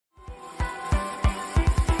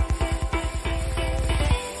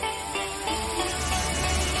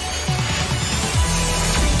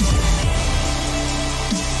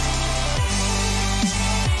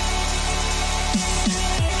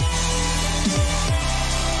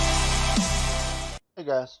Hey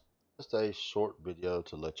guys, just a short video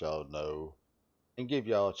to let y'all know and give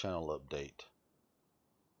y'all a channel update.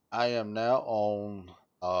 I am now on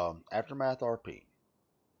AfterMath RP.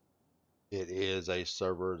 It is a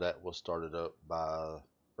server that was started up by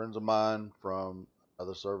friends of mine from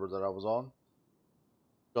another server that I was on.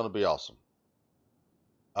 It's going to be awesome.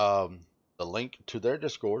 The link to their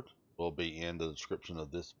Discord will be in the description of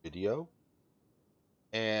this video.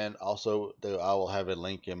 And also, I will have a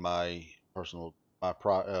link in my personal,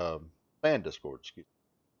 fan Discord, excuse me.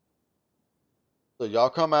 So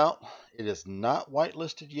y'all come out. It is not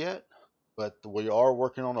whitelisted yet, but we are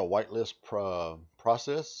working on a whitelist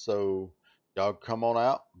process. So y'all come on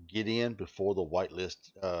out, get in before the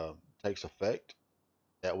whitelist takes effect.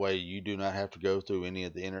 That way you do not have to go through any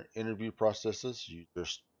of the interview processes.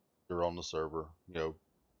 You're on the server,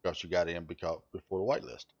 because you got in before the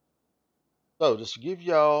whitelist. So just to give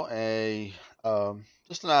y'all a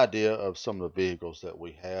just an idea of some of the vehicles that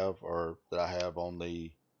we have or that I have on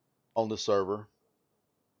the server,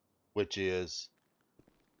 which is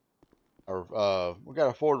we got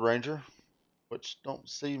a Ford Ranger, which don't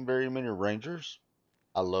see very many Rangers.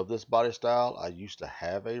 I love this body style. I used to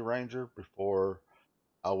have a Ranger before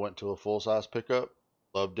I went to a full-size pickup.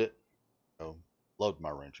 Loved it. Loved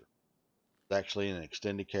my Ranger. It's actually an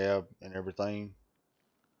extended cab and everything.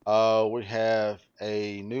 We have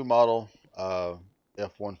a new model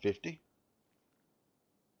F-150. Of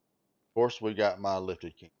course, we got my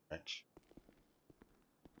lifted king wrench.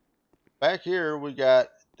 Back here, we got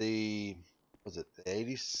the, was it the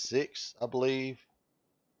 86, I believe,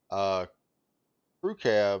 crew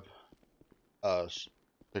cab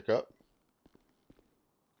pickup.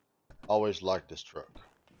 Always liked this truck.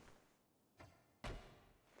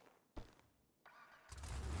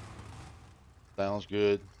 Sounds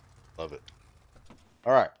good. Love it.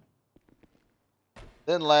 All right.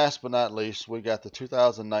 Then last but not least, we got the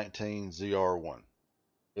 2019 ZR1.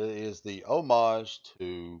 It is the homage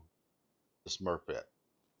to the Smurfette.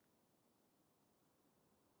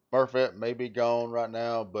 Smurfette may be gone right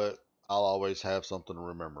now, but I'll always have something to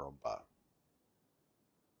remember them by.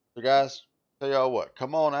 So guys, tell y'all what,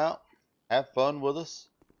 come on out, have fun with us,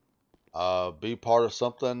 be part of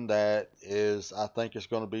something that I think is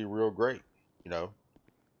going to be real great.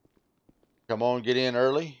 Come on, get in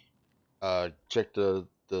early. Check the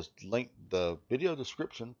link, the video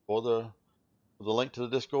description for the link to the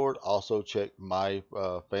Discord. Also check my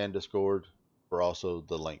fan Discord for also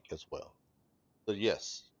the link as well. So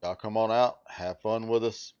yes, y'all come on out, have fun with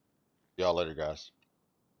us. See y'all later, guys.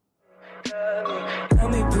 Tell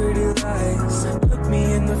me pretty lies, look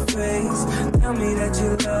me in the face, tell me that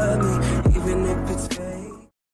you love me, even if it's fake.